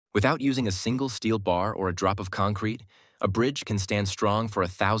Without using a single steel bar or a drop of concrete, a bridge can stand strong for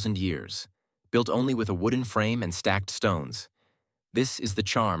 1,000 years, built only with a wooden frame and stacked stones. This is the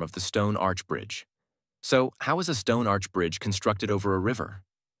charm of the stone arch bridge. So, how is a stone arch bridge constructed over a river?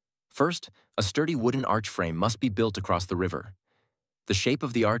 First, a sturdy wooden arch frame must be built across the river. The shape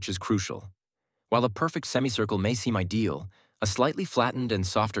of the arch is crucial. While a perfect semicircle may seem ideal, a slightly flattened and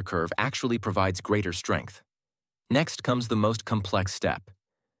softer curve actually provides greater strength. Next comes the most complex step: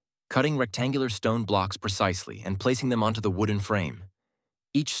 cutting rectangular stone blocks precisely and placing them onto the wooden frame.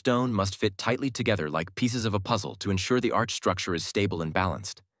 Each stone must fit tightly together like pieces of a puzzle to ensure the arch structure is stable and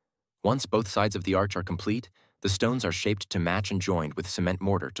balanced. Once both sides of the arch are complete, the stones are shaped to match and joined with cement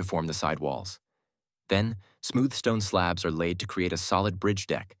mortar to form the side walls. Then, smooth stone slabs are laid to create a solid bridge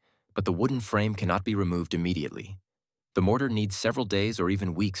deck, but the wooden frame cannot be removed immediately. The mortar needs several days or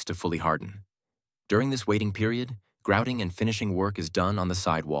even weeks to fully harden. During this waiting period, grouting and finishing work is done on the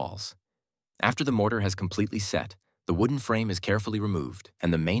side walls. After the mortar has completely set, the wooden frame is carefully removed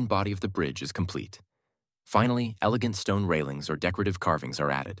and the main body of the bridge is complete. Finally, elegant stone railings or decorative carvings are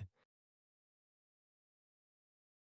added.